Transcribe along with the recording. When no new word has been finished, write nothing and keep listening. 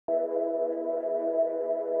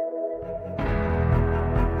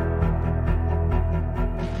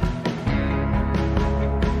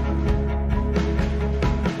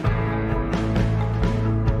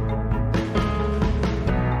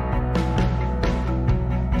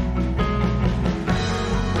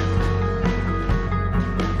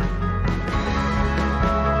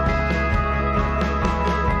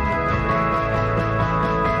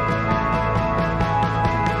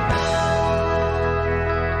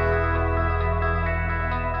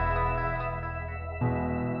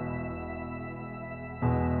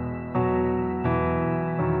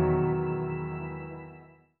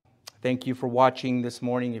Thank you for watching this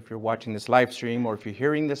morning. If you're watching this live stream, or if you're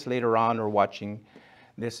hearing this later on, or watching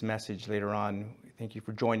this message later on, thank you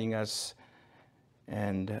for joining us.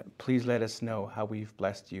 And please let us know how we've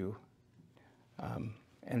blessed you.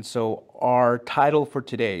 And so our title for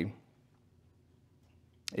today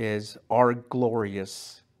is Our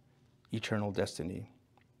Glorious Eternal Destiny.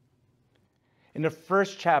 In the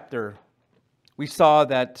first chapter, we saw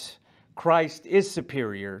that Christ is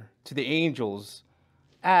superior to the angels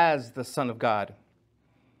as the Son of God.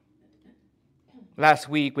 Last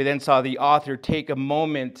week, we then saw the author take a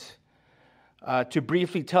moment to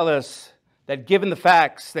briefly tell us that given the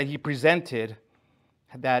facts that he presented,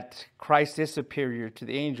 that Christ is superior to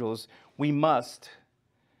the angels, we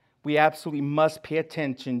absolutely must pay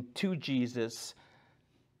attention to Jesus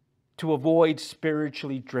to avoid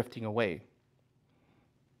spiritually drifting away.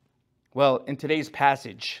 Well, in today's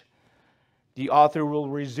passage, the author will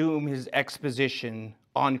resume his exposition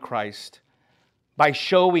on Christ by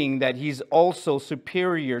showing that he's also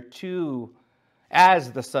superior to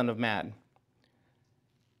as the Son of Man,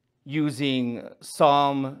 using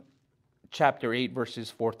Psalm chapter 8,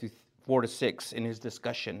 verses 4 to 6 in his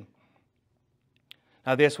discussion.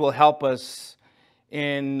 Now, this will help us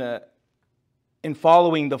in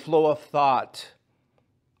following the flow of thought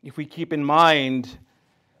if we keep in mind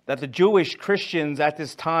that the Jewish Christians at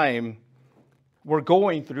this time were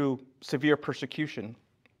going through severe persecution.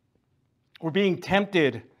 Were being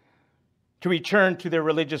tempted to return to their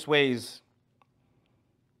religious ways.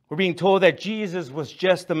 We're being told that Jesus was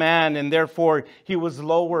just a man and therefore he was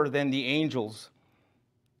lower than the angels.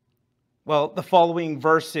 Well, the following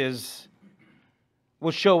verses will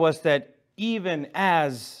show us that even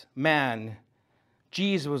as man,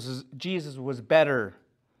 Jesus was better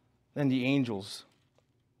than the angels.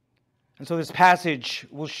 And so this passage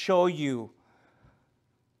will show you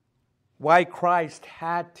why Christ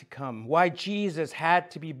had to come, why Jesus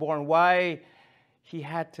had to be born, why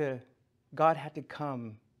God had to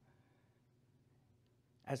come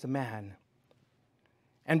as a man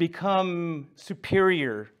and become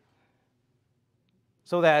superior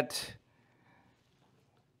so that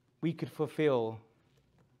we could fulfill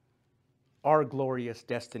our glorious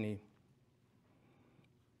destiny.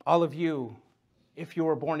 All of you, if you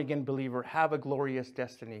are a born-again believer, have a glorious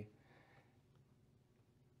destiny.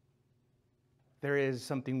 There is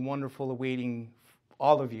something wonderful awaiting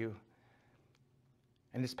all of you.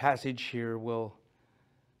 And this passage here will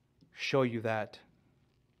show you that.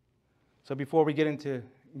 So before we get into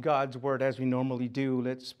God's word as we normally do,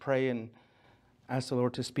 let's pray and ask the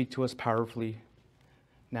Lord to speak to us powerfully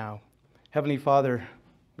now. Heavenly Father,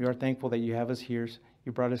 we are thankful that you have us here.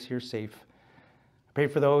 You brought us here safe. I pray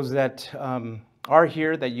for those that are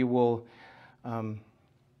here, that you will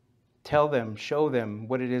tell them, show them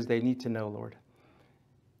what it is they need to know, Lord.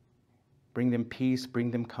 Bring them peace, bring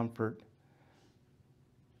them comfort.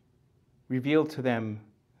 Reveal to them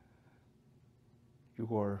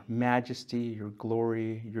your majesty, your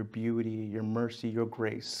glory, your beauty, your mercy, your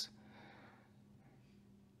grace.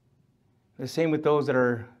 The same with those that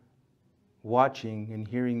are watching and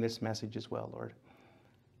hearing this message as well, Lord.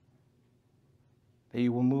 That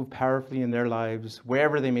you will move powerfully in their lives,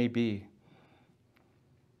 wherever they may be.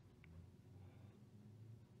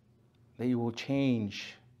 That you will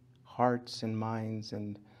change hearts and minds,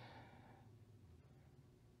 and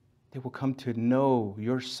they will come to know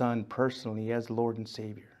your Son personally as Lord and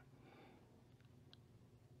Savior.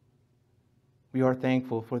 We are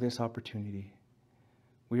thankful for this opportunity.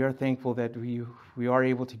 We are thankful that we are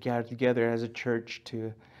able to gather together as a church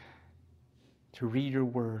to read your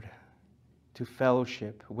word, to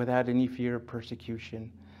fellowship without any fear of persecution,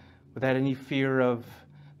 without any fear of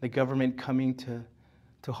the government coming to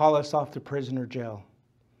haul us off to prison or jail.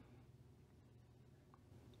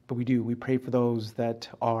 But we pray for those that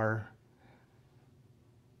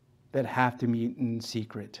have to meet in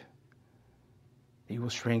secret. That you will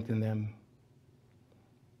strengthen them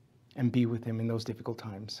and be with them in those difficult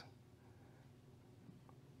times.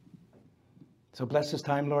 So bless this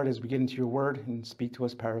time, Lord, as we get into your word and speak to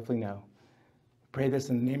us powerfully now. Pray this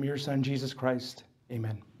in the name of your Son, Jesus Christ.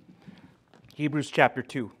 Amen. Hebrews chapter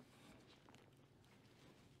 2.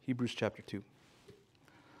 Hebrews chapter 2.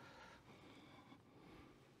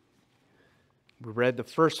 We read the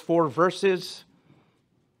first 4 verses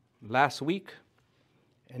last week,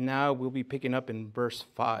 and now we'll be picking up in verse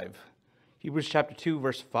 5. Hebrews chapter 2,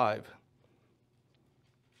 verse 5.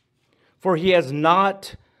 For he has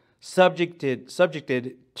not subjected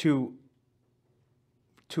to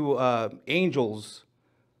angels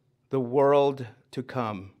the world to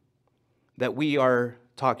come that we are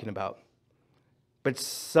talking about, But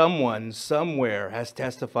someone somewhere has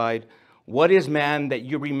testified, "What is man that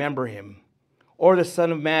you remember him, or the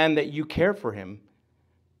Son of Man that you care for him?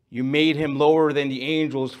 You made him lower than the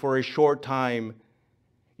angels for a short time.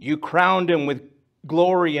 You crowned him with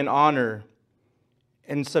glory and honor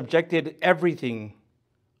and subjected everything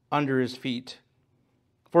under his feet.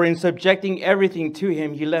 For in subjecting everything to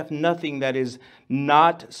him, he left nothing that is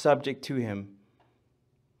not subject to him.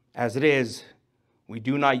 As it is, we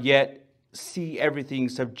do not yet see everything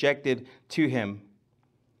subjected to him,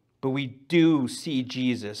 but we do see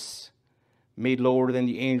Jesus made lower than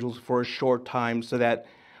the angels for a short time, so that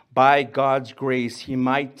by God's grace he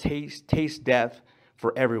might taste death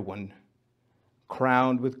for everyone,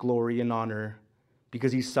 crowned with glory and honor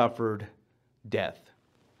because he suffered death."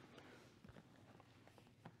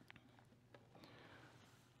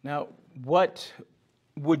 Now, what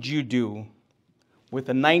would you do with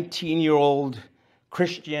a 19-year-old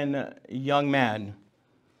Christian young man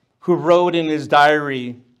who wrote in his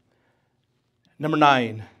diary, number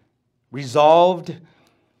 9, resolved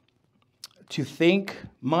to think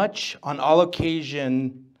much on all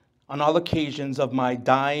occasions of my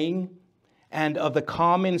dying and of the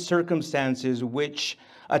common circumstances which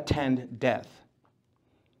attend death?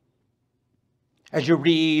 As you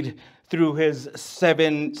read through his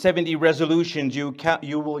 70 resolutions, you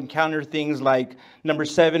will encounter things like, number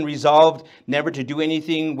 7, resolved never to do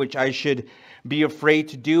anything which I should be afraid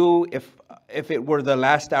to do if it were the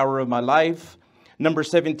last hour of my life. Number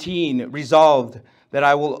 17, resolved that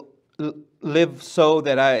I will live so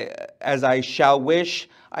that as I shall wish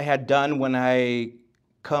I had done when I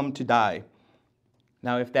come to die.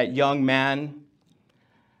 Now, if that young man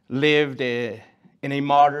lived in a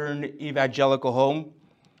modern evangelical home,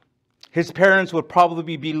 his parents would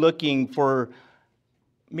probably be looking for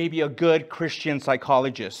maybe a good Christian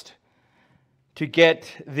psychologist to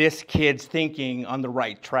get this kid's thinking on the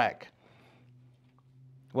right track.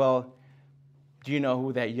 Well, do you know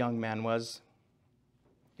who that young man was?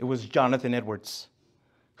 It was Jonathan Edwards,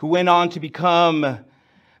 who went on to become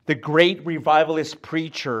the great revivalist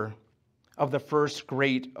preacher of the first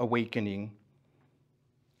Great Awakening.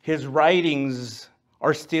 His writings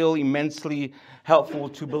are still immensely helpful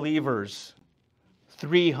to believers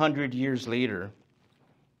 300 years later.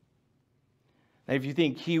 Now, if you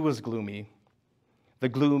think he was gloomy, the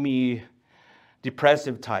gloomy,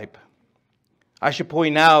 depressive type, I should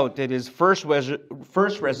point out that his first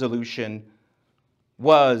resolution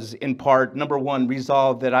was, in part, number 1,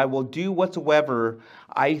 resolved that I will do whatsoever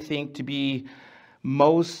I think to be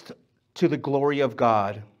most to the glory of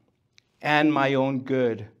God and my own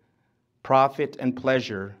good, profit, and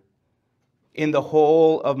pleasure in the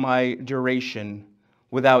whole of my duration,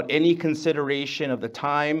 without any consideration of the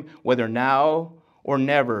time, whether now or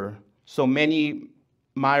never, so many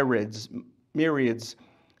myriads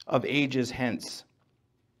of ages hence.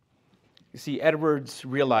 You see, Edwards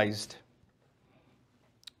realized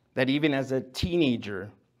that even as a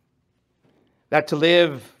teenager, that to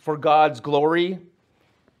live for God's glory,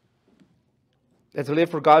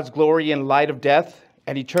 in light of death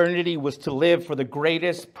and eternity, was to live for the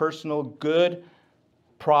greatest personal good,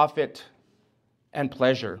 profit, and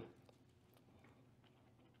pleasure.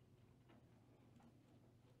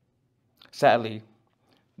 Sadly,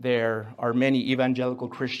 there are many evangelical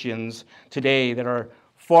Christians today that are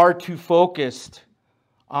far too focused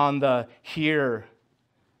on the here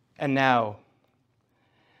and now.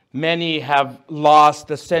 Many have lost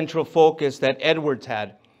the central focus that Edwards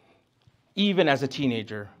had, even as a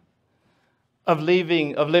teenager, of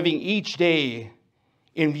living each day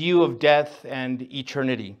in view of death and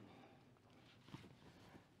eternity.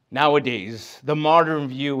 Nowadays, the modern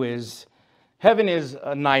view is, heaven is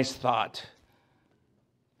a nice thought,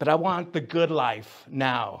 but I want the good life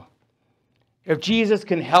now. If Jesus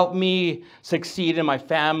can help me succeed in my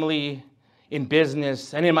family, in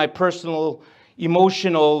business, and in my personal,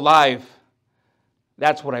 emotional life,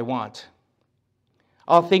 that's what I want.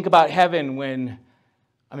 I'll think about heaven when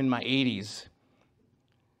I'm in my 80s.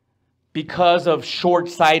 Because of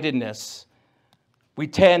short-sightedness, we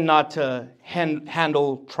tend not to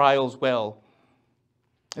handle trials well.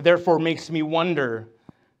 It therefore makes me wonder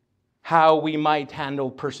how we might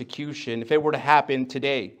handle persecution if it were to happen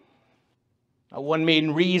today. One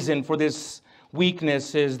main reason for this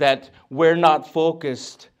weakness is that we're not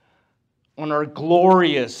focused on our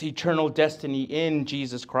glorious eternal destiny in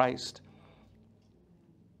Jesus Christ.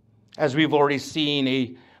 As we've already seen,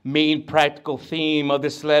 a main practical theme of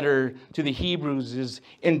this letter to the Hebrews is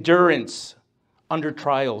endurance under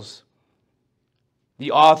trials.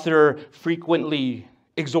 The author frequently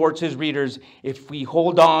exhorts his readers, if we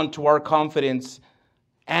hold on to our confidence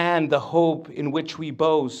and the hope in which we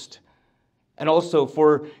boast. And also,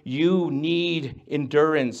 for you need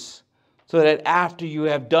endurance, so that after you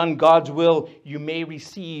have done God's will, you may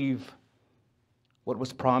receive what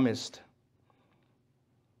was promised.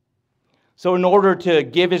 So in order to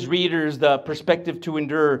give his readers the perspective to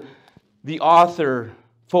endure, the author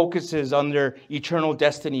focuses on their eternal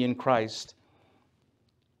destiny in Christ.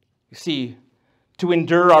 You see, to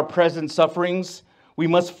endure our present sufferings, we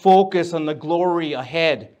must focus on the glory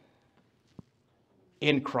ahead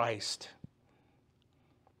in Christ.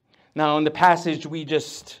 Now, in the passage we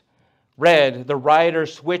just read, the writer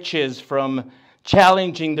switches from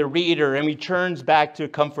challenging the reader and returns back to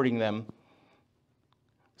comforting them.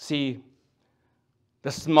 See,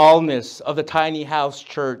 the smallness of the tiny house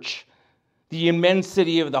church, the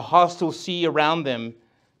immensity of the hostile sea around them,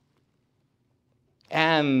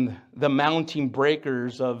 and the mounting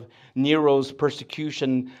breakers of Nero's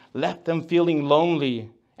persecution left them feeling lonely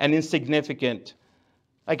and insignificant,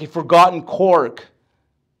 like a forgotten cork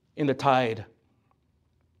in the tide.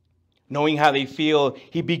 Knowing how they feel,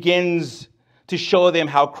 he begins to show them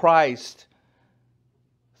how Christ,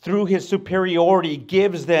 through his superiority,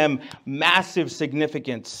 gives them massive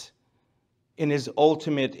significance in his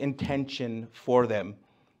ultimate intention for them.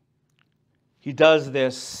 He does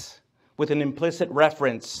this with an implicit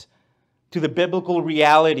reference to the biblical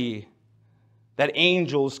reality that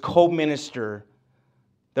angels co-minister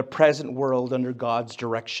the present world under God's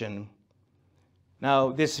direction.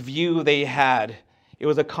 Now, this view they had, it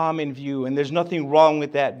was a common view, and there's nothing wrong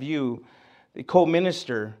with that view. They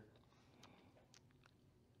co-minister.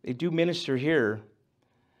 They do minister here.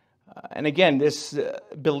 And again, this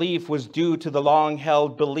belief was due to the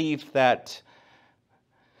long-held belief that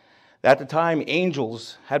at the time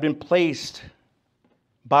angels had been placed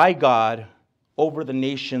by God over the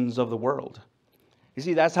nations of the world. You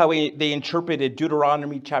see, that's how they interpreted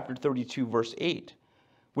Deuteronomy chapter 32, verse 8,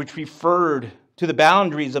 which referred to the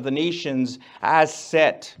boundaries of the nations as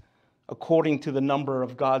set according to the number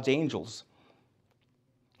of God's angels.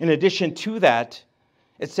 In addition to that,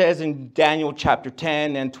 it says in Daniel chapter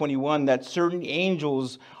 10 and 21 that certain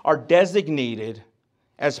angels are designated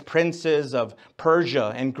as princes of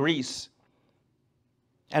Persia and Greece.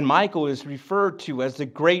 And Michael is referred to as the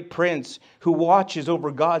great prince who watches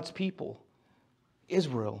over God's people,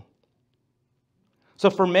 Israel.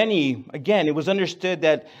 So for many, again, it was understood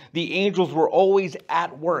that the angels were always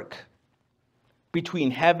at work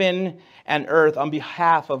between heaven and earth on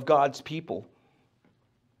behalf of God's people.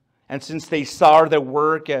 And since they saw their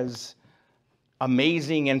work as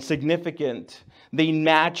amazing and significant, they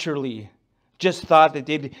naturally just thought that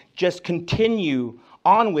they'd just continue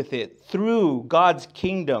on with it through God's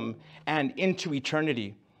kingdom and into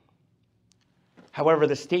eternity. However,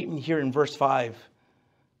 the statement here in verse 5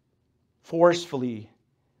 forcefully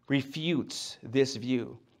refutes this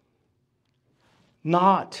view.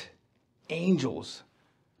 Not angels,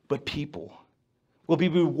 but people will be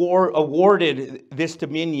awarded this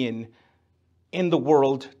dominion in the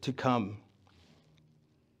world to come.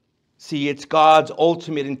 See, it's God's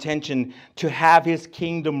ultimate intention to have his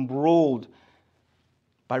kingdom ruled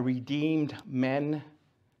by redeemed men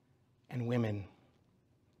and women.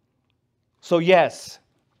 So yes,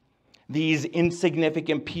 these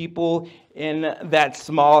insignificant people in that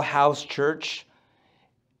small house church,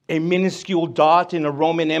 a minuscule dot in a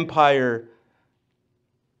Roman Empire,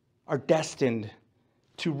 are destined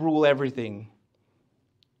to rule everything.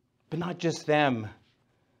 But not just them,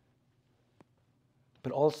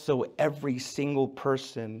 but also every single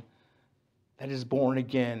person that is born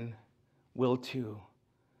again will too.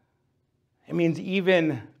 It means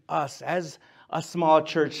even us as a small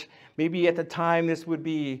church, maybe at the time this would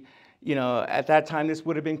be, at that time this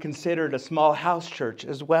would have been considered a small house church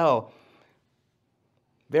as well.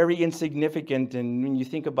 Very insignificant, and when you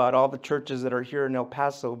think about all the churches that are here in El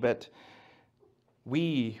Paso, but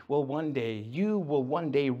you will one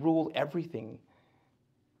day rule everything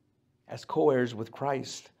as co-heirs with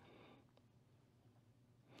Christ.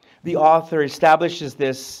 The author establishes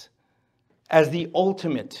this as the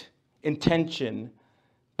ultimate intention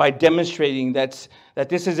by demonstrating that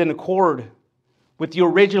this is in accord with the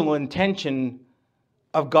original intention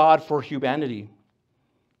of God for humanity.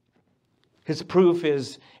 His proof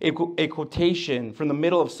is a quotation from the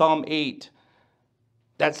middle of Psalm 8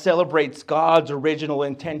 that celebrates God's original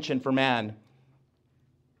intention for man.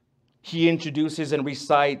 He introduces and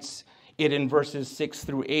recites it in verses 6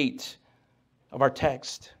 through 8 of our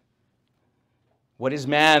text. What is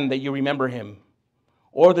man that you remember him?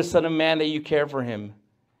 Or the Son of Man that you care for him?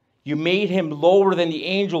 You made him lower than the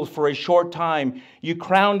angels for a short time. You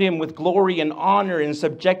crowned him with glory and honor and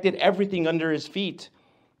subjected everything under his feet.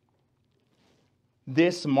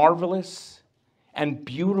 This marvelous and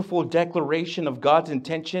beautiful declaration of God's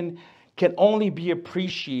intention can only be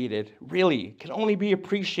appreciated, really, can only be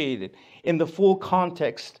appreciated in the full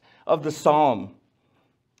context of the psalm.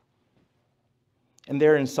 And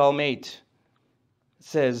there in Psalm 8, it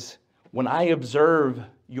says, when I observe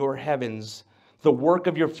your heavens, the work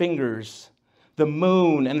of your fingers, the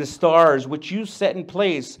moon and the stars which you set in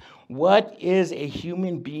place, what is a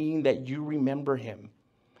human being that you remember him?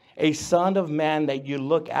 A son of man that you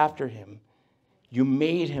look after him? You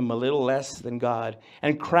made him a little less than God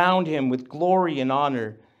and crowned him with glory and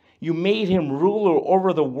honor. You made him ruler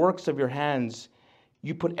over the works of your hands.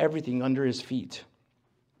 You put everything under his feet.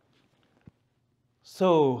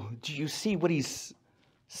 So, do you see what he's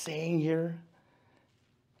saying here?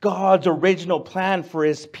 God's original plan for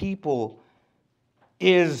his people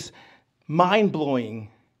is mind-blowing,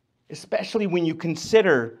 especially when you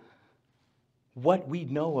consider what we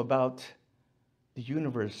know about the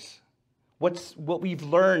universe. What we've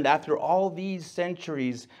learned after all these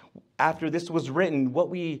centuries, after this was written,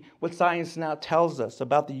 what science now tells us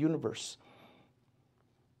about the universe.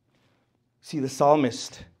 See, the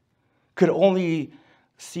psalmist could only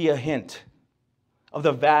see a hint of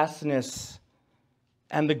the vastness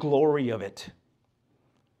and the glory of it.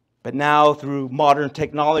 But now, through modern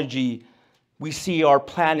technology, we see our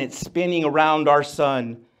planet spinning around our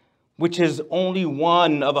sun, which is only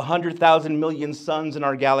one of 100,000 million suns in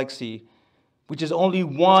our galaxy, which is only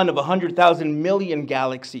one of 100,000 million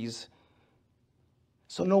galaxies.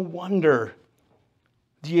 So no wonder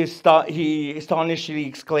he astonishingly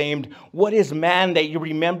exclaimed, what is man that you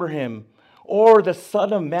remember him, or the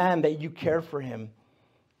son of man that you care for him?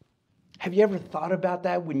 Have you ever thought about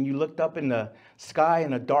that when you looked up in the sky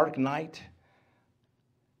in a dark night?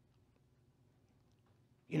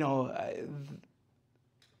 You know,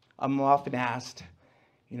 I'm often asked,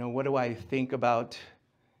 what do I think about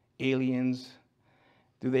aliens?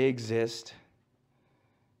 Do they exist?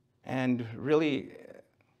 And really,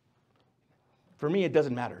 for me, it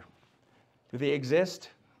doesn't matter. Do they exist?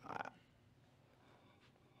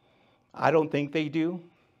 I don't think they do.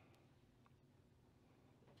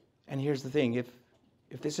 And here's the thing,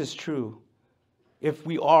 if this is true, if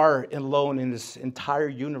we are alone in this entire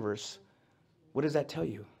universe, what does that tell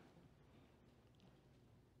you?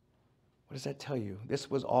 What does that tell you? This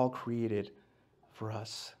was all created for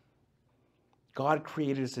us. God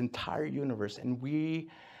created this entire universe, and we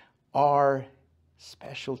are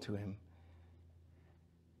special to him.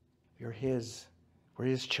 We're his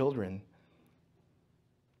children.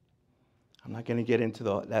 I'm not going to get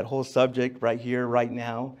into that whole subject right here, right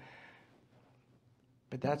now.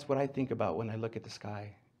 But that's what I think about when I look at the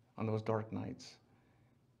sky on those dark nights.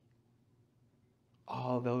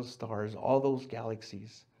 All those stars, all those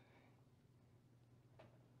galaxies.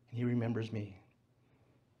 And he remembers me.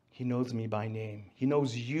 He knows me by name. He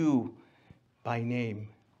knows you by name.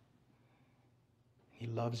 He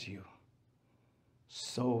loves you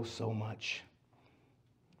so, so much.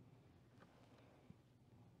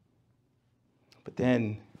 But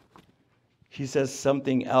then he says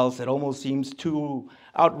something else that almost seems too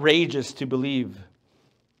outrageous to believe.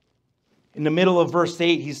 In the middle of verse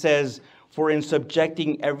 8, he says, for in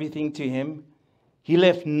subjecting everything to him, he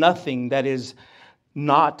left nothing that is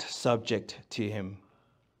not subject to him.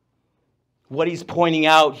 What he's pointing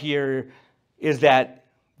out here is that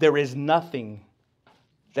there is nothing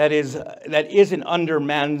that isn't under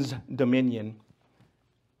man's dominion.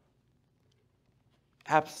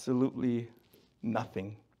 Absolutely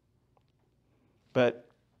nothing. But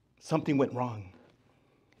something went wrong.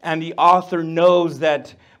 And the author knows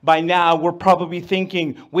that by now we're probably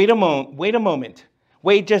thinking, wait a moment,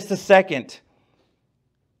 wait just a second.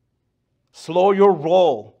 Slow your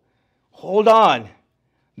roll. Hold on.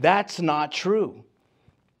 That's not true.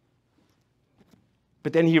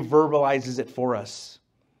 But then he verbalizes it for us.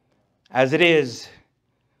 As it is,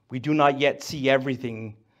 we do not yet see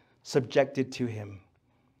everything subjected to him.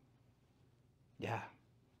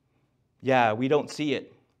 Yeah, we don't see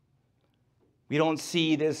it. We don't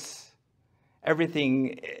see everything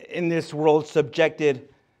in this world subjected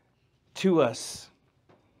to us.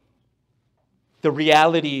 The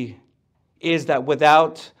reality is that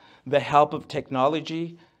without the help of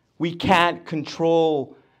technology, we can't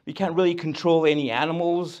really control any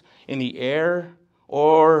animals in the air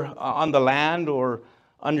or on the land or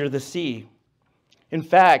under the sea. In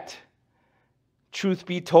fact, truth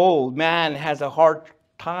be told, man has a hard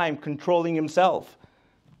time controlling himself.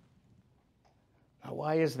 Now,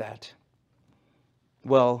 why is that?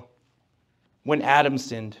 Well, when Adam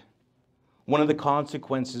sinned, one of the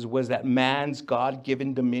consequences was that man's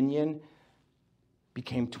God-given dominion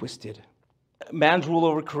became twisted. man's rule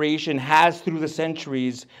over creation has through the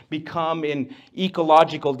centuries become an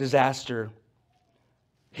ecological disaster.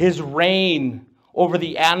 His reign over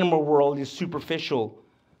the animal world is superficial.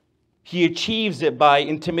 He achieves it by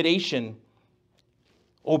intimidation.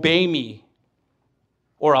 Obey me,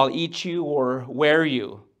 or I'll eat you or wear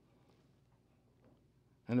you.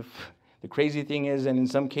 And the crazy thing is, and in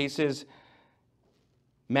some cases,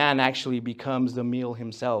 man actually becomes the meal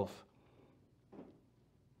himself.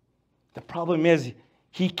 The problem is,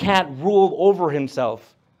 he can't rule over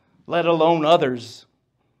himself, let alone others.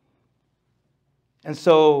 And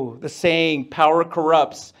so the saying, power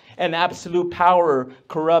corrupts, and absolute power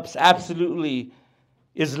corrupts absolutely,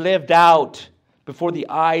 is lived out before the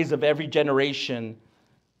eyes of every generation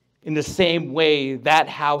in the same way that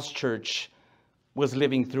house church was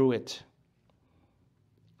living through it.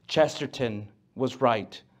 Chesterton was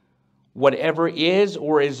right. Whatever is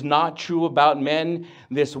or is not true about men,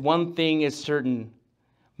 this one thing is certain.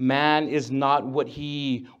 Man is not what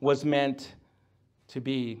he was meant to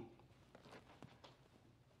be.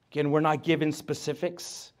 Again, we're not given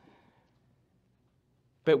specifics.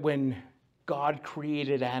 But when God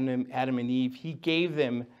created Adam and Eve, he gave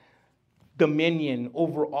them dominion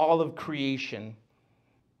over all of creation.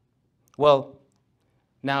 Well,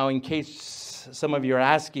 now in case some of you are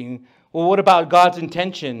asking, well, what about God's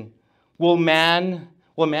intention? Will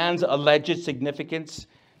man's alleged significance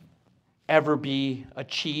ever be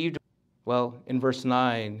achieved? Well, in verse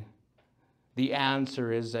 9, the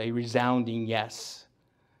answer is a resounding yes.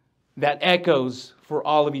 That echoes for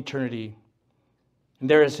all of eternity. And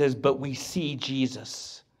there it says, but we see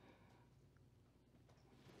Jesus.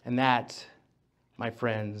 And that, my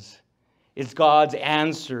friends, is God's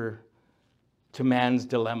answer to man's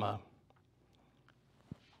dilemma.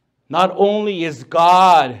 Not only is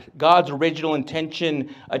God's original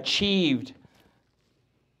intention achieved,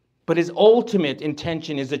 but his ultimate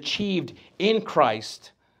intention is achieved in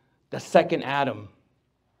Christ, the second Adam.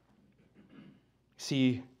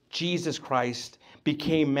 See, Jesus Christ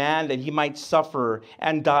became man that he might suffer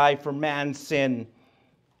and die for man's sin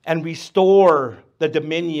and restore the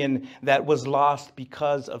dominion that was lost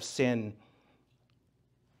because of sin.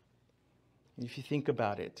 If you think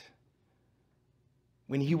about it,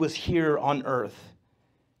 when he was here on earth,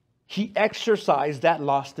 he exercised that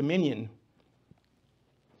lost dominion.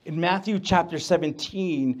 In Matthew chapter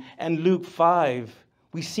 17 and Luke 5,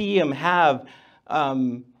 we see him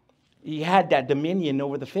he had that dominion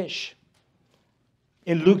over the fish.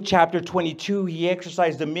 In Luke chapter 22, he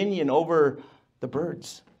exercised dominion over the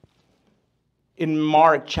birds. In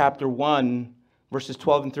Mark chapter 1, verses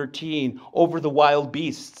 12 and 13, over the wild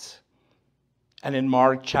beasts. And in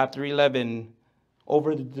Mark chapter 11,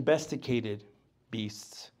 over the domesticated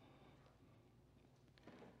beasts.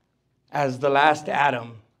 As the last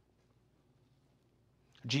Adam,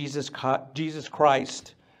 Jesus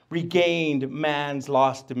Christ regained man's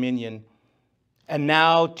lost dominion. And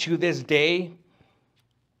now to this day,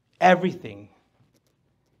 everything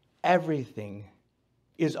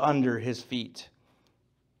is under his feet.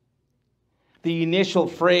 The initial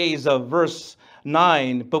phrase of verse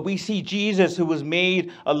 9, but we see Jesus, who was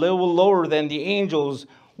made a little lower than the angels,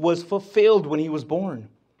 was fulfilled when he was born.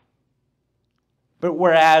 But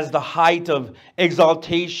whereas the height of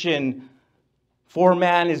exaltation for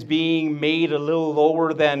man is being made a little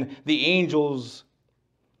lower than the angels,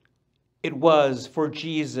 it was for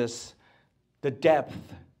Jesus the depth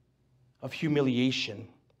of humiliation.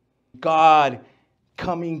 God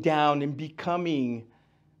coming down and becoming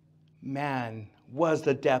man was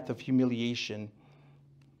the depth of humiliation.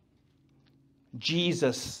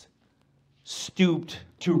 Jesus stooped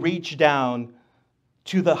to reach down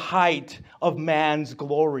to the height of man's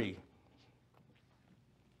glory.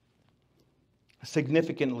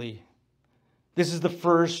 Significantly, this is the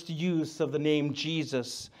first use of the name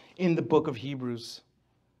Jesus in the book of Hebrews.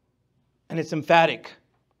 And it's emphatic,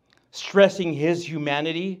 stressing his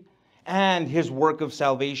humanity and his work of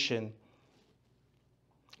salvation.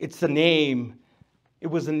 It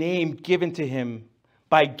was a name given to him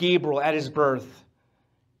by Gabriel at his birth.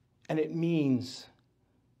 And it means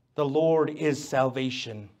the Lord is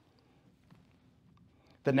salvation.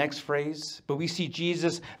 The next phrase, but we see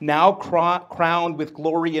Jesus now crowned with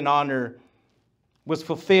glory and honor, was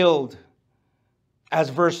fulfilled, as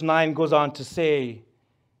verse 9 goes on to say,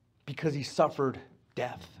 because he suffered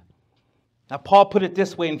death. Now, Paul put it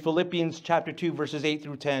this way in Philippians chapter 2, verses 8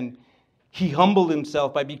 through 10. He humbled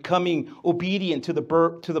himself by becoming obedient to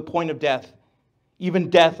the point of death,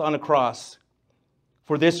 even death on a cross.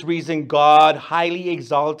 For this reason, God highly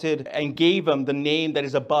exalted and gave him the name that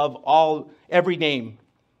is above every name,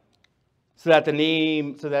 so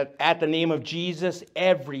that at the name of Jesus,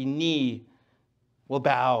 every knee will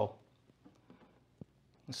bow.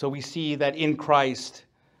 So we see that in Christ,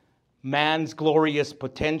 man's glorious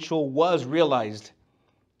potential was realized.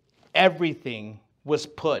 Everything was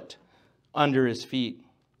put under his feet.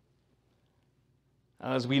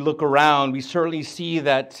 As we look around, we certainly see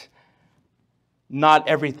that not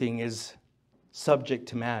everything is subject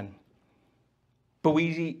to man. But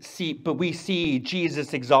we see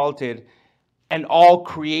Jesus exalted, and all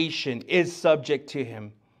creation is subject to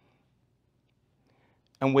him.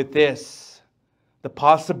 And with this, the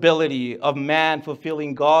possibility of man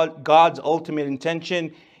fulfilling God's ultimate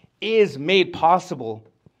intention is made possible.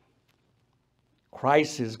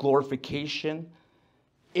 Christ's glorification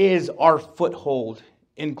is our foothold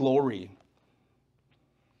in glory.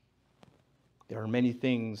 There are many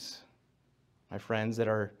things, my friends,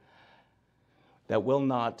 that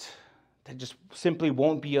just simply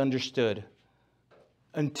won't be understood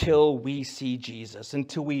until we see Jesus,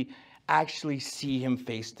 until we actually see him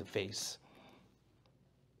face to face.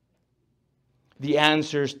 The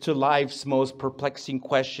answers to life's most perplexing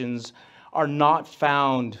questions are not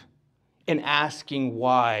found in asking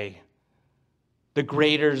why. The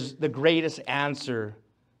greatest answer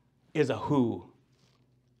is a who: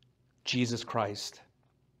 Jesus Christ.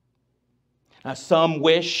 Now, some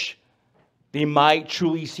wish they might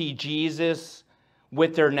truly see Jesus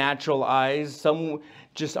with their natural eyes. Some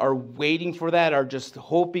just are waiting for that, are just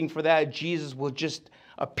hoping for that. Jesus will just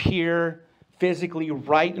appear physically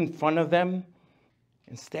right in front of them,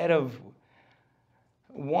 instead of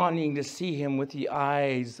wanting to see him with the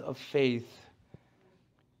eyes of faith.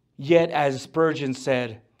 Yet, as Spurgeon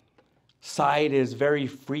said, sight is very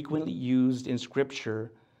frequently used in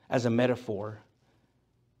Scripture as a metaphor,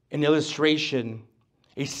 an illustration,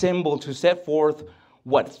 a symbol to set forth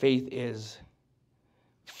what faith is.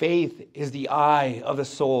 Faith is the eye of the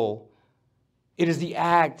soul. It is the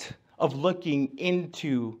act of looking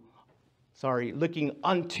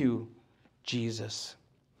unto Jesus.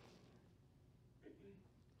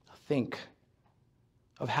 Think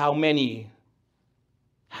of how many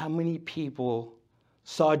people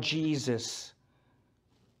saw Jesus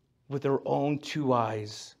with their own two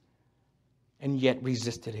eyes and yet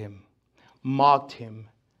resisted him, mocked him,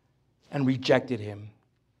 and rejected him.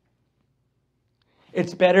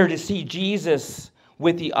 It's better to see Jesus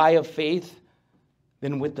with the eye of faith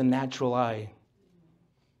than with the natural eye.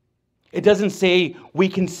 It doesn't say we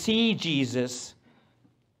can see Jesus,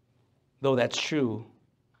 though that's true.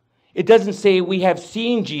 It doesn't say we have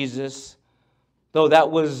seen Jesus, though that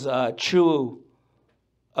was true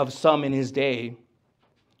of some in his day.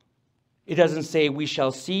 It doesn't say we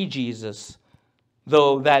shall see Jesus,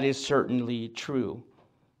 though that is certainly true.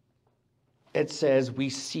 It says we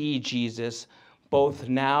see Jesus both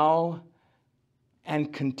now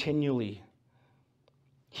and continually.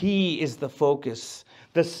 He is the focus,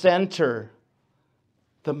 the center,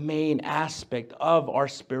 the main aspect of our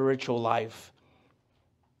spiritual life.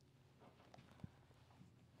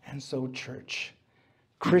 And so, church,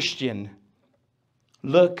 Christian,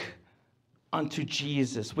 look unto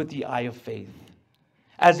Jesus with the eye of faith.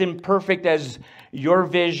 As imperfect as your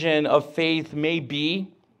vision of faith may be,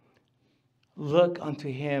 look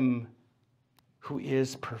unto him who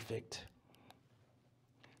is perfect.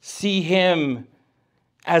 See him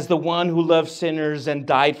as the one who loved sinners and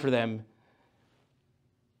died for them.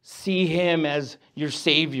 See him as your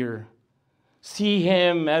Savior. See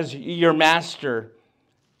him as your master.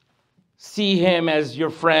 See him as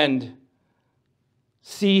your friend.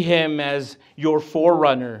 See him as your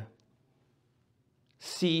forerunner.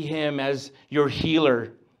 See him as your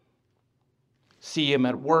healer. See him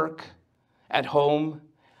at work, at home,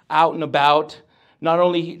 out and about.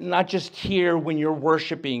 Not just here when you're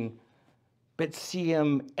worshiping, but see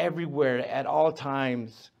him everywhere at all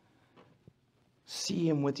times. See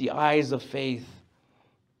him with the eyes of faith.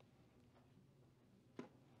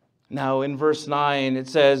 Now in verse 9 it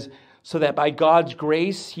says, so that by God's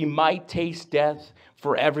grace he might taste death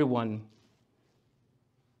for everyone.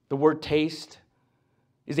 The word taste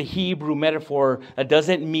is a Hebrew metaphor that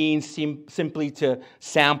doesn't mean simply to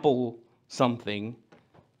sample something,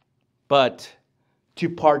 but to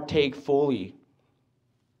partake fully.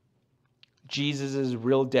 Jesus'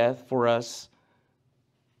 real death for us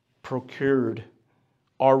procured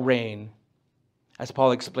our reign, as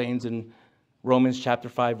Paul explains in Romans chapter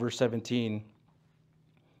 5, verse 17.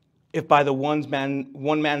 If by the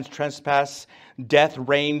one man's trespass death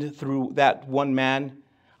reigned through that one man,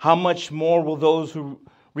 how much more will those who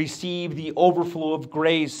receive the overflow of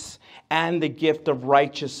grace and the gift of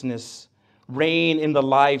righteousness reign in the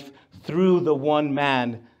life through the one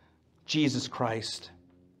man, Jesus Christ.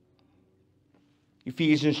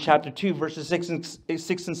 Ephesians chapter 2, verses 6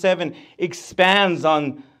 and 7 expands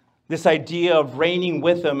on this idea of reigning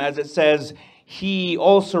with him, as it says, he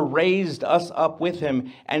also raised us up with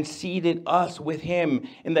him and seated us with him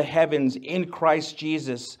in the heavens in Christ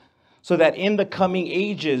Jesus, so that in the coming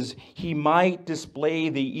ages he might display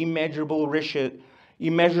the immeasurable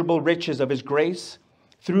riches of his grace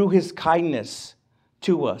through his kindness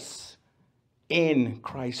to us in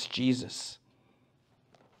Christ Jesus.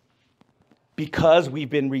 Because we've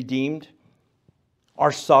been redeemed,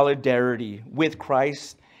 our solidarity with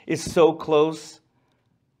Christ is so close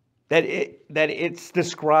that it's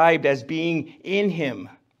described as being in him.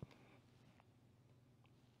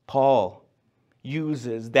 Paul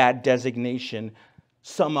uses that designation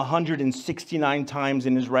some 169 times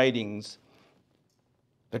in his writings.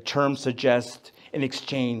 The term suggests an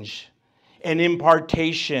exchange, an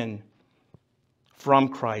impartation from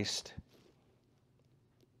Christ.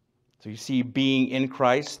 So you see, being in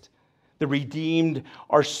Christ, the redeemed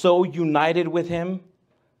are so united with him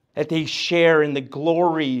that they share in the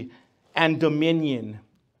glory and dominion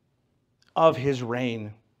of his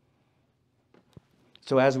reign.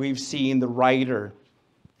 So as we've seen, the writer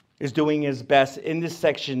is doing his best in this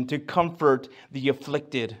section to comfort the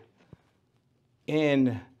afflicted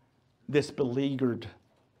in this beleaguered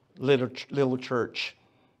little church.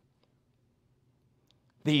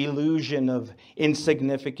 The illusion of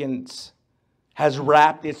insignificance has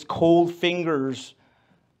wrapped its cold fingers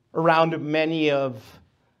around many of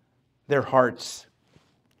their hearts.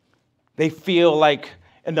 They feel like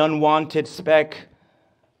an unwanted speck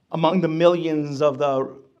among the millions of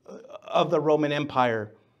the Roman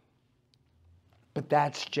Empire. But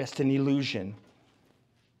that's just an illusion.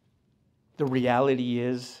 The reality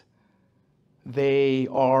is they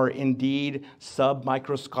are indeed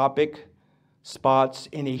submicroscopic spots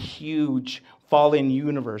in a huge fallen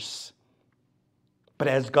universe. But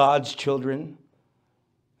as God's children,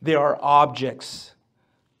 they are objects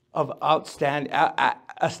of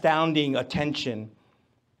astounding attention.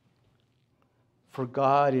 For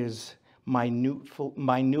God is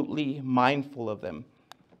minutely mindful of them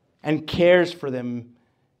and cares for them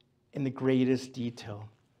in the greatest detail.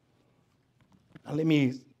 Now let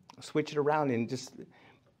me switch it around and just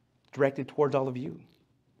direct it towards all of you.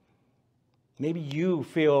 Maybe you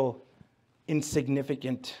feel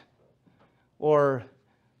insignificant, or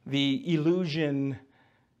the illusion,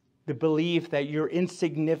 the belief that you're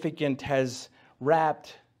insignificant has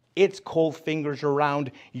wrapped its cold fingers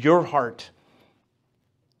around your heart.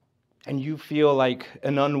 And you feel like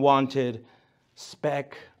an unwanted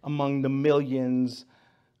speck among the millions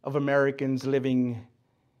of Americans living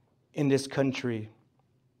in this country.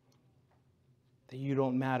 That you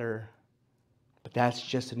don't matter, but that's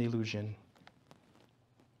just an illusion.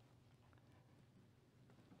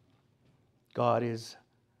 God is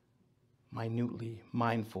minutely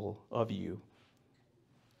mindful of you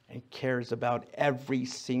and cares about every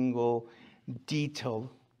single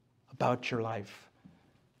detail about your life.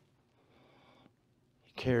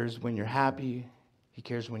 He cares when you're happy. He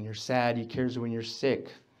cares when you're sad. He cares when you're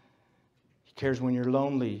sick. He cares when you're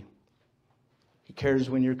lonely. He cares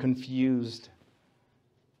when you're confused.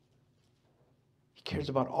 He cares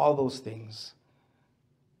about all those things.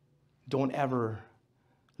 Don't ever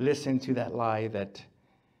listen to that lie that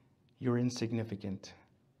you're insignificant.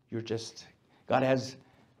 God has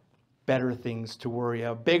better things to worry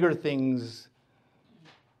about, bigger things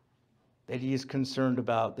that he is concerned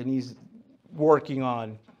about, that he's working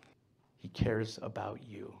on. He cares about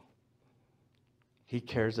you. He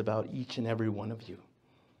cares about each and every one of you.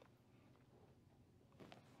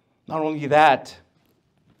 Not only that,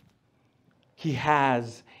 he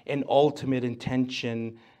has an ultimate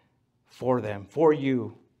intention for them, for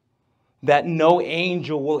you, that no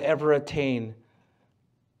angel will ever attain: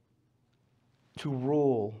 to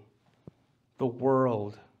rule the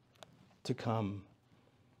world to come.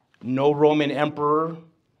 No Roman emperor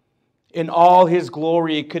in all his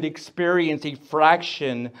glory could experience a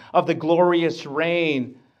fraction of the glorious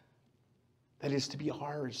reign that is to be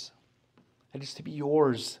ours, that is to be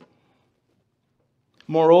yours.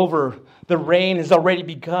 Moreover, the reign has already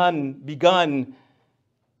begun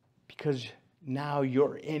because now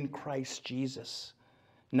you're in Christ Jesus.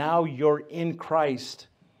 Now you're in Christ.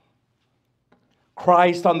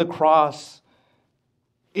 Christ on the cross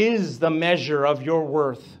is the measure of your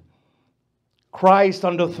worth. Christ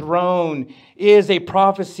on the throne is a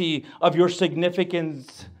prophecy of your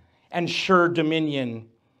significance and sure dominion.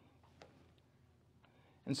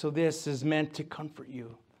 And so this is meant to comfort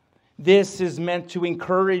you. This is meant to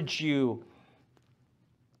encourage you.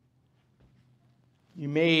 You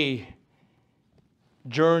may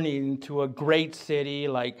journey into a great city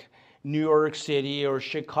like New York City or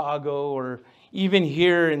Chicago or even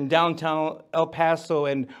here in downtown El Paso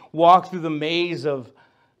and walk through the maze of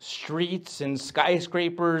streets and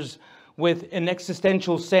skyscrapers with an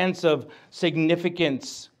existential sense of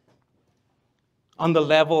significance on the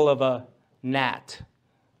level of a gnat.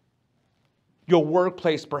 Your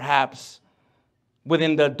workplace, perhaps,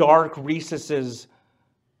 within the dark recesses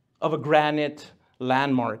of a granite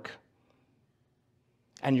landmark.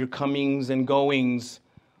 And your comings and goings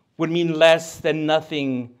would mean less than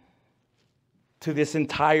nothing to this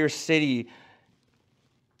entire city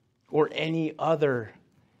or any other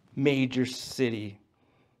major city.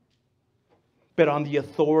 But on the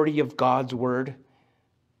authority of God's word,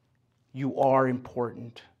 you are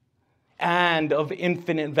important and of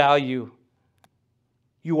infinite value.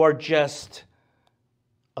 You are just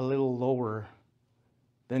a little lower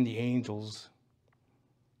than the angels.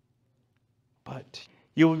 But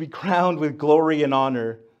you will be crowned with glory and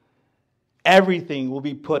honor. Everything will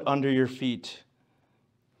be put under your feet.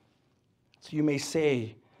 So you may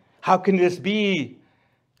say, how can this be?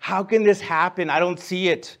 How can this happen? I don't see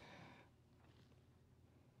it.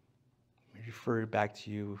 Let me refer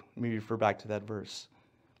back to that verse.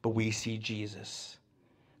 But we see Jesus,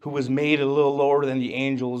 who was made a little lower than the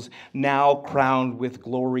angels, now crowned with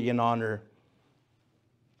glory and honor.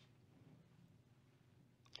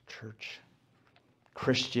 Church,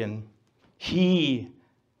 Christian, He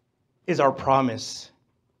is our promise.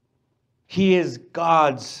 He is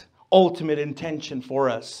God's ultimate intention for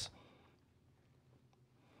us.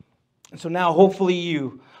 And so now, hopefully,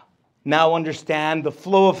 you now understand the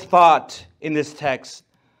flow of thought in this text.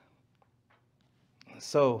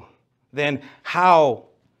 So then, how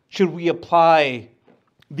should we apply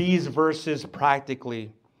these verses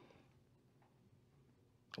practically?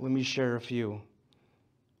 Let me share a few.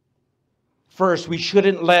 First, we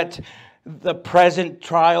shouldn't let the present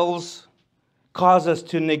trials cause us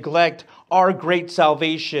to neglect our great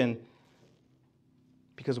salvation,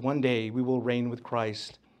 because one day we will reign with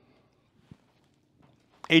Christ.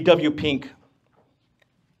 A.W. Pink,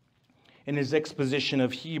 in his exposition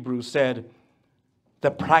of Hebrews, said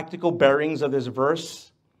the practical bearings of this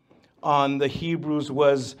verse on the Hebrews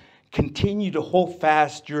was, continue to hold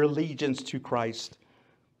fast your allegiance to Christ.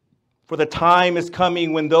 For the time is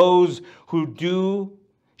coming when those who do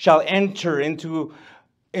shall enter into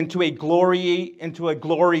a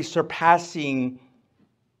glory surpassing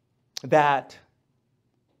that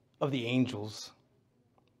of the angels.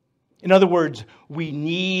 In other words, we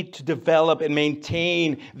need to develop and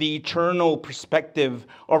maintain the eternal perspective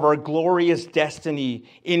of our glorious destiny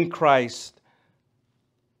in Christ,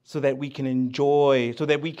 so that we can endure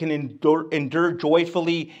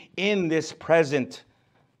joyfully in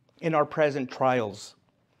our present trials.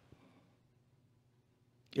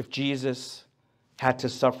 If Jesus had to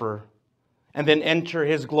suffer and then enter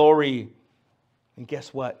his glory, and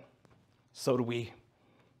guess what? So do we.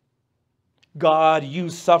 God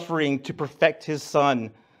used suffering to perfect his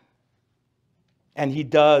Son, and he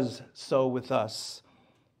does so with us.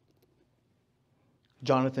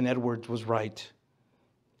 Jonathan Edwards was right.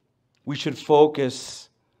 We should focus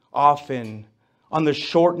often on the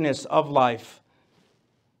shortness of life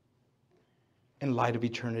in light of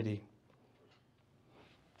eternity.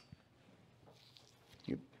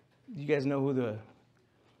 You guys know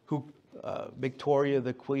who Victoria,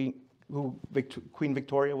 the Queen, Queen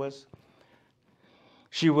Victoria was?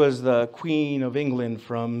 She was the Queen of England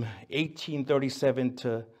from 1837 to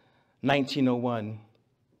 1901.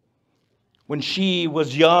 When she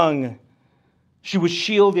was young, she was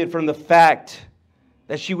shielded from the fact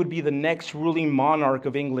that she would be the next ruling monarch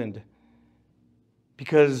of England,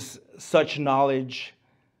 because such knowledge,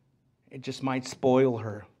 it just might spoil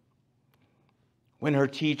her. When her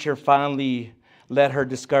teacher finally let her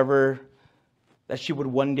discover that she would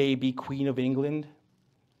one day be Queen of England,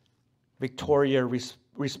 Victoria's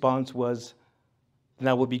response was,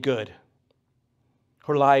 that would be good.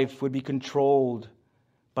 Her life would be controlled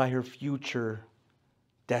by her future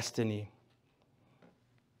destiny.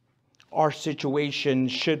 Our situation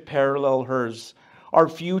should parallel hers. Our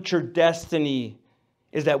future destiny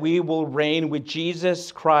is that we will reign with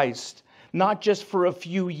Jesus Christ, not just for a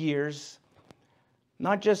few years,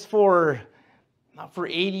 not for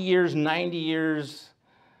 80 years, 90 years.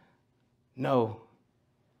 No,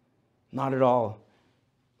 not at all.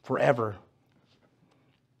 Forever.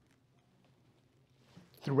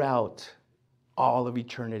 Throughout all of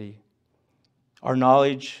eternity. Our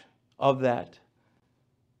knowledge of that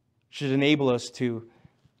should enable us to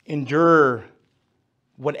endure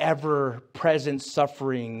whatever present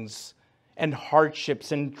sufferings and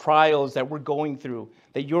hardships and trials that we're going through,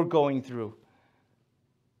 that you're going through.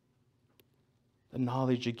 The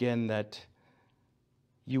knowledge again that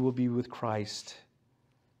you will be with Christ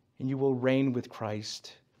and you will reign with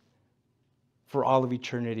Christ for all of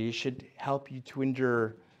eternity. It should help you to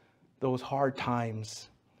endure those hard times.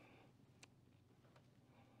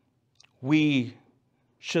 We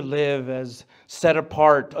should live as set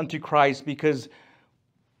apart unto Christ because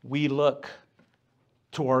we look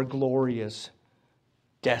to our glorious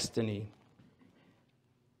destiny.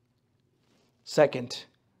 Second,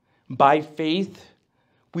 by faith,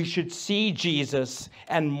 we should see Jesus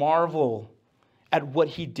and marvel at what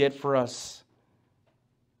he did for us,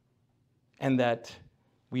 and that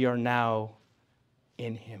we are now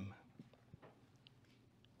in him.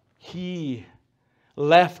 He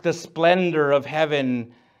left the splendor of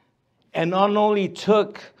heaven and not only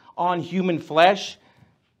took on human flesh,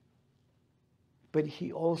 but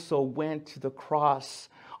he also went to the cross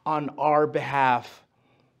on our behalf.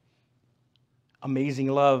 Amazing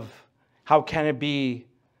love. How can it be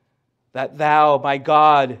that thou, my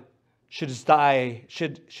God, shouldst die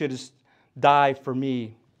for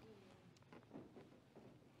me?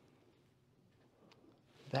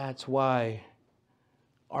 That's why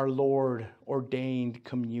our Lord ordained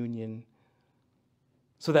communion,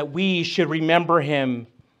 so that we should remember him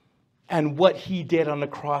and what he did on the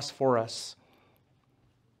cross for us.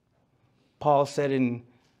 Paul said in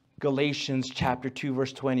Galatians chapter 2,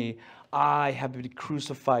 verse 20, I have been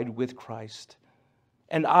crucified with Christ,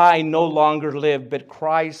 and I no longer live, but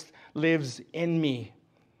Christ lives in me.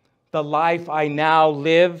 The life I now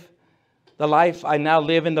live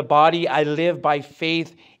in the body, I live by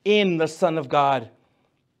faith in the Son of God,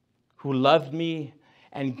 who loved me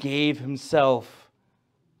and gave himself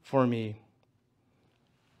for me.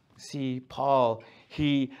 See, Paul,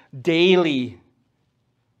 he daily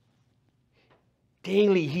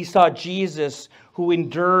he saw Jesus who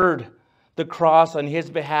endured the cross on his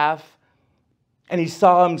behalf, and he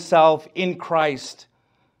saw himself in Christ,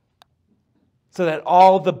 so that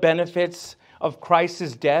all the benefits of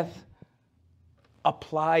Christ's death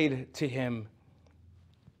applied to him.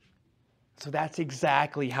 So that's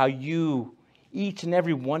exactly how you, each and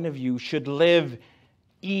every one of you, should live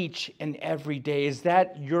each and every day. Is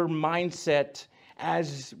that your mindset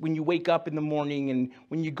as when you wake up in the morning and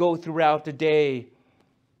when you go throughout the day,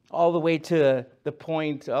 all the way to the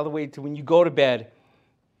point, all the way to when you go to bed?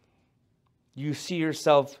 You see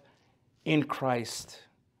yourself in Christ,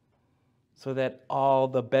 so that all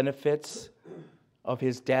the benefits of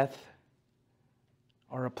his death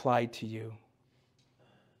are applied to you.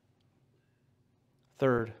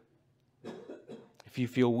 Third, if you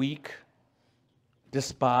feel weak,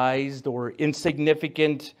 despised, or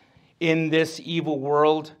insignificant in this evil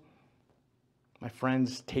world, my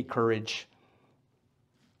friends, take courage.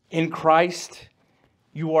 In Christ,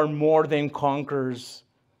 you are more than conquerors.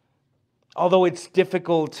 Although it's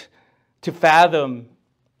difficult to fathom,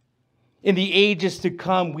 in the ages to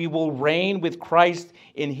come, we will reign with Christ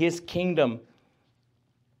in his kingdom.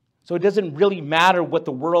 So it doesn't really matter what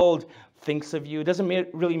the world thinks of you. It doesn't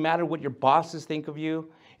really matter what your bosses think of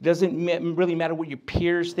you. It doesn't really matter what your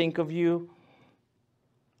peers think of you.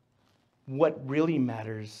 What really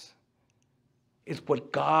matters is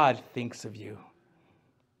what God thinks of you.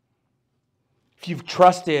 If you've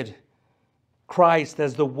trusted Christ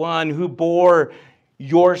as the one who bore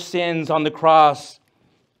your sins on the cross,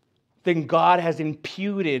 then God has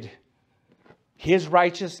imputed his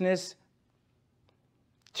righteousness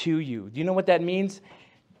to you. Do you know what that means?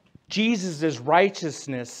 Jesus'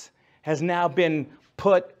 righteousness has now been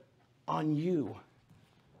put on you.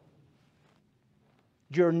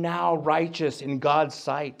 You're now righteous in God's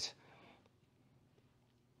sight.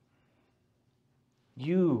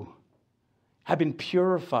 You have been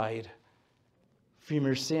purified from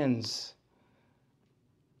your sins.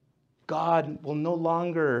 God will no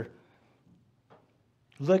longer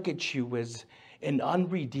look at you as an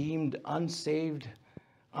unredeemed, unsaved,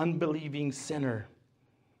 unbelieving sinner.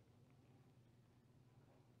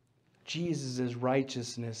 Jesus'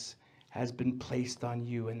 righteousness has been placed on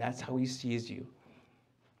you, and that's how he sees you.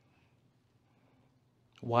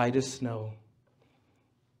 White as snow.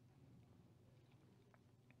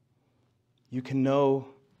 You can know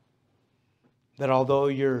that although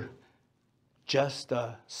you're just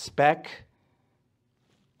a speck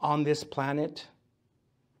on this planet,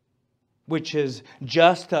 which is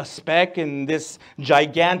just a speck in this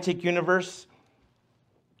gigantic universe,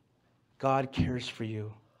 God cares for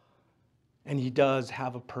you. And he does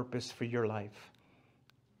have a purpose for your life.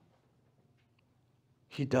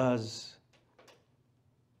 He does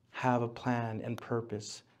have a plan and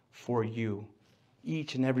purpose for you,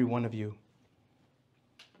 each and every one of you.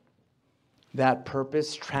 That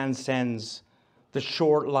purpose transcends the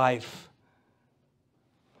short life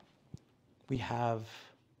we have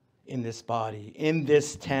in this body, in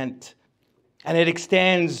this tent. And it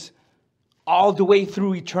extends all the way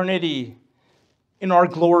through eternity in our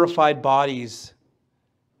glorified bodies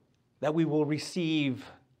that we will receive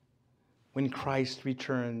when Christ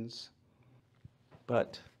returns.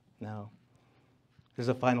 But now, there's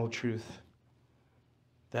a final truth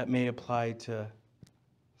that may apply to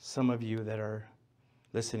some of you that are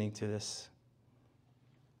listening to this.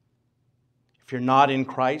 If you're not in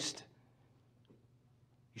Christ,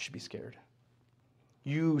 you should be scared.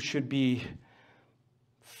 You should be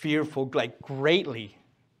fearful, like greatly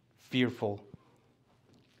fearful.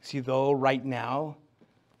 See, though right now,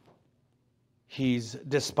 he's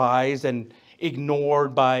despised and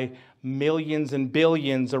ignored by millions and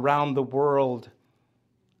billions around the world.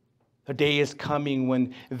 A day is coming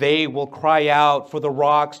when they will cry out for the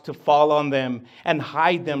rocks to fall on them and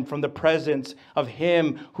hide them from the presence of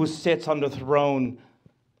him who sits on the throne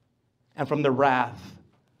and from the wrath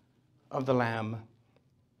of the Lamb.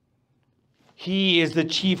 He is the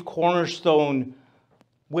chief cornerstone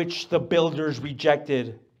which the builders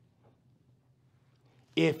rejected.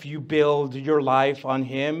 If you build your life on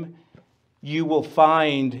him, you will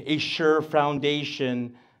find a sure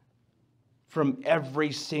foundation from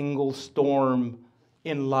every single storm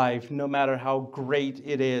in life, no matter how great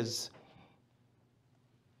it is.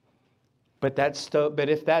 But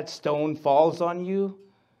if that stone falls on you,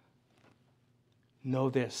 know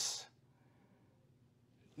this.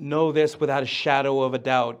 Know this without a shadow of a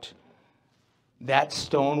doubt. That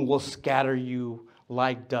stone will scatter you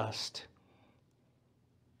like dust.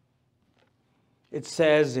 It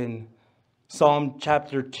says in Psalm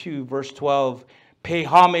chapter 2, verse 12, "Pay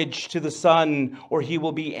homage to the Son, or he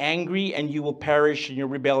will be angry and you will perish in your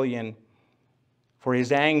rebellion. For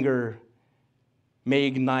his anger may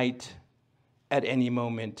ignite at any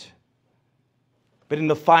moment." But in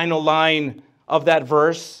the final line of that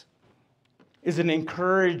verse is an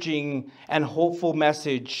encouraging and hopeful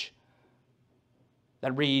message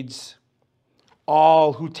that reads,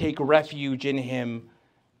 "All who take refuge in him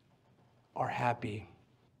are happy."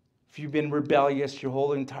 If you've been rebellious your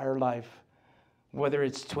whole entire life, whether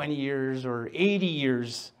it's 20 years or 80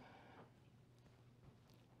 years,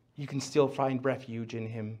 you can still find refuge in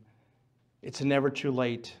him. It's never too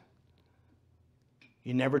late.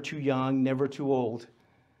 You're never too young, never too old.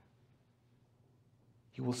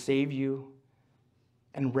 He will save you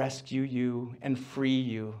and rescue you and free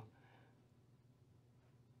you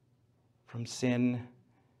from sin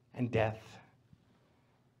and death.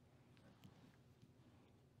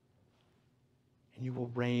 And you will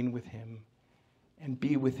reign with him and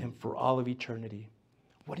be with him for all of eternity.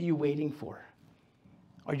 What are you waiting for?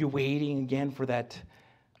 Are you waiting again for that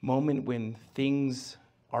moment when things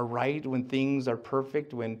are right, when things are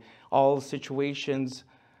perfect, when all situations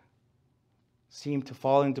seem to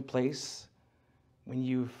fall into place, when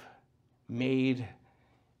you've made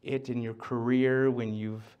it in your career, when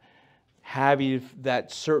you've have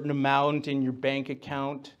that certain amount in your bank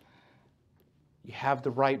account, you have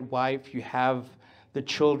the right wife, you have the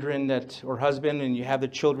children that, or husband, and you have the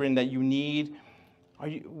children that you need? Are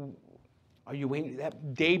you waiting?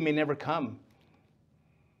 That day may never come.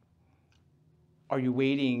 Are you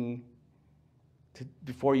waiting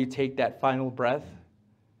before you take that final breath?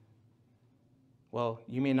 Well,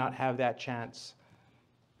 you may not have that chance.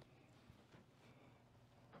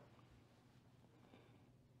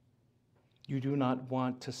 You do not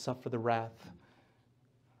want to suffer the wrath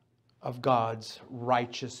of God's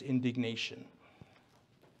righteous indignation.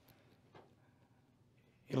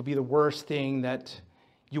 It'll be the worst thing that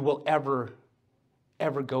you will ever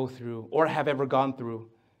go through or have ever gone through.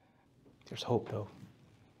 There's hope, though,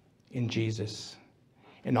 in Jesus.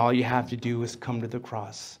 And all you have to do is come to the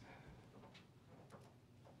cross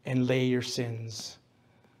and lay your sins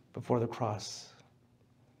before the cross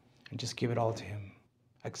and just give it all to him.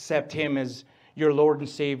 Accept him as your Lord and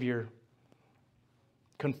Savior.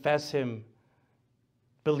 Confess him.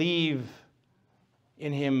 Believe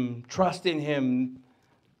in him. Trust in him.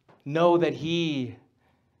 Know that he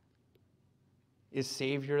is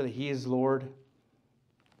Savior, that he is Lord,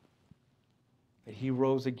 that he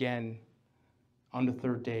rose again on the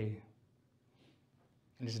third day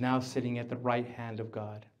and is now sitting at the right hand of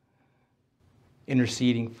God,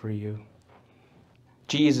 interceding for you.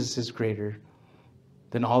 Jesus is greater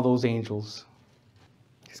than all those angels.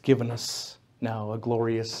 He's given us now a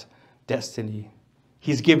glorious destiny.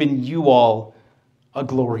 He's given you all a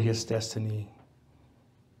glorious destiny.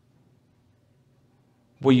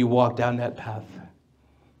 Will you walk down that path?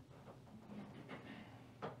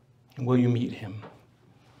 And will you meet him?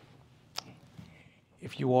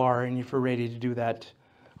 If you are, and if you're ready to do that,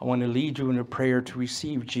 I want to lead you in a prayer to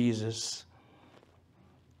receive Jesus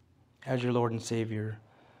as your Lord and Savior.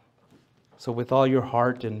 So with all your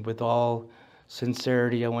heart and with all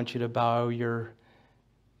sincerity, I want you to bow your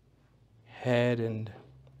head and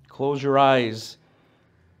close your eyes.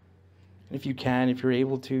 And if you can, if you're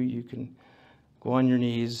able to, you can go on your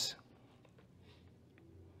knees.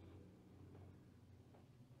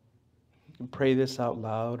 You can pray this out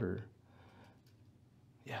loud, or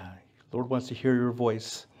Lord wants to hear your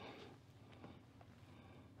voice.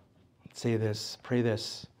 Say this, pray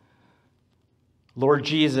this. Lord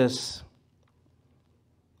Jesus,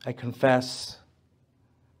 I confess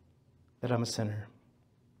that I'm a sinner,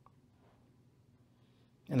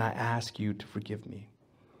 and I ask you to forgive me.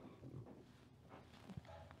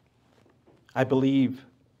 I believe,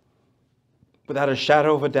 without a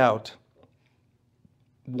shadow of a doubt,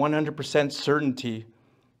 100% certainty,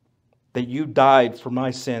 that you died for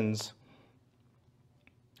my sins,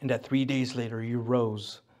 and that 3 days later you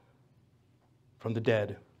rose from the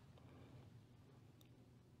dead.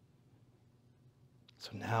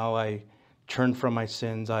 So now I turn from my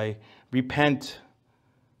sins. I repent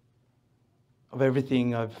of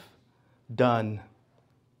everything I've done,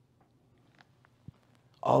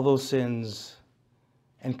 all those sins,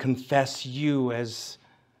 and confess you as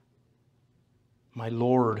my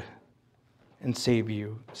Lord and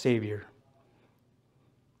Savior.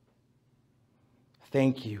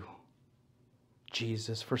 Thank you,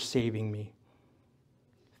 Jesus, for saving me.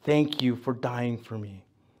 Thank you for dying for me.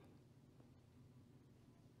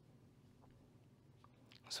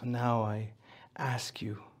 So now I ask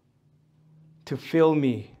you to fill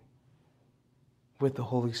me with the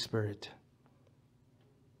Holy Spirit,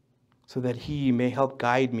 so that He may help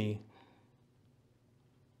guide me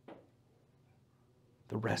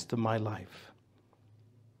the rest of my life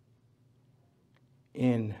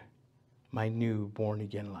in my new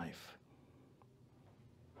born-again life.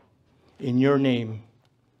 In your name,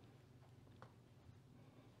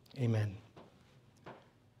 amen.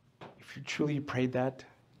 If you truly prayed that,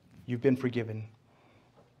 you've been forgiven.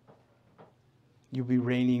 You'll be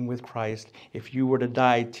reigning with Christ. If you were to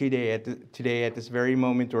die today, at this very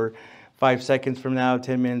moment, or 5 seconds from now,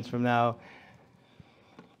 10 minutes from now,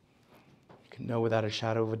 you can know without a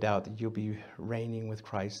shadow of a doubt that you'll be reigning with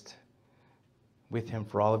Christ, with Him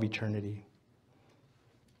for all of eternity.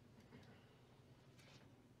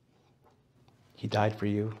 He died for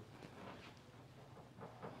you.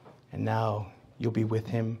 And now you'll be with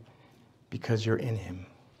Him because you're in Him.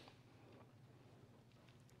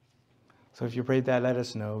 So if you prayed that, let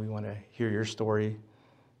us know. We want to hear your story.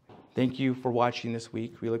 Thank you for watching this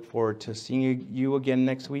week. We look forward to seeing you again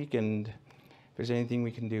next week. And if there's anything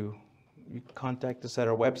we can do, you can contact us at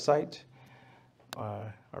our website.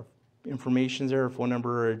 Our information's there, our phone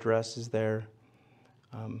number, our address is there.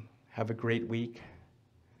 Have a great week.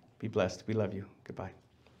 Be blessed. We love you. Goodbye.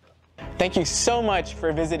 Thank you so much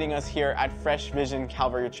for visiting us here at Fresh Vision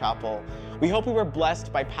Calvary Chapel. We hope we were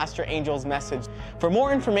blessed by Pastor Angel's message. For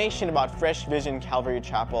more information about Fresh Vision Calvary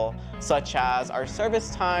Chapel, such as our service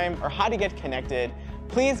time or how to get connected,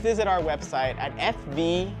 please visit our website at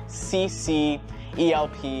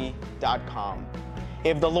FVCCELP.com.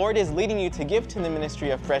 If the Lord is leading you to give to the ministry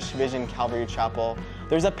of Fresh Vision Calvary Chapel,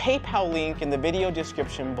 there's a PayPal link in the video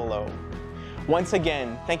description below. Once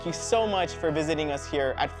again, thank you so much for visiting us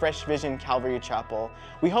here at Fresh Vision Calvary Chapel.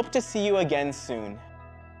 We hope to see you again soon.